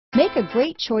Make a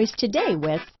great choice today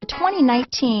with the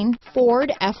 2019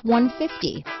 Ford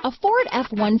F-150. A Ford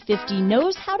F-150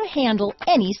 knows how to handle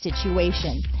any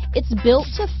situation. It's built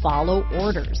to follow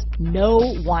orders,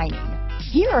 no whining.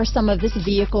 Here are some of this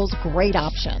vehicle's great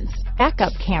options: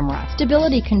 backup camera,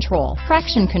 stability control,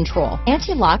 traction control,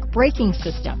 anti-lock braking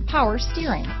system, power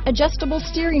steering, adjustable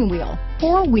steering wheel,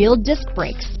 four-wheel disc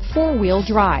brakes, four-wheel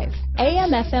drive,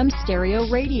 AM/FM stereo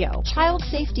radio, child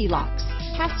safety locks,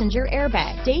 passenger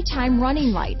airbag, daytime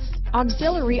running lights,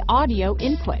 auxiliary audio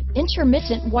input,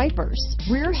 intermittent wipers,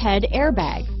 rear head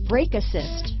airbag, brake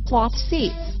assist, cloth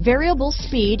seats, variable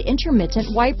speed intermittent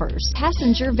wipers,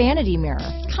 passenger vanity mirror.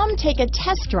 Come take a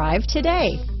test drive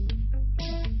today.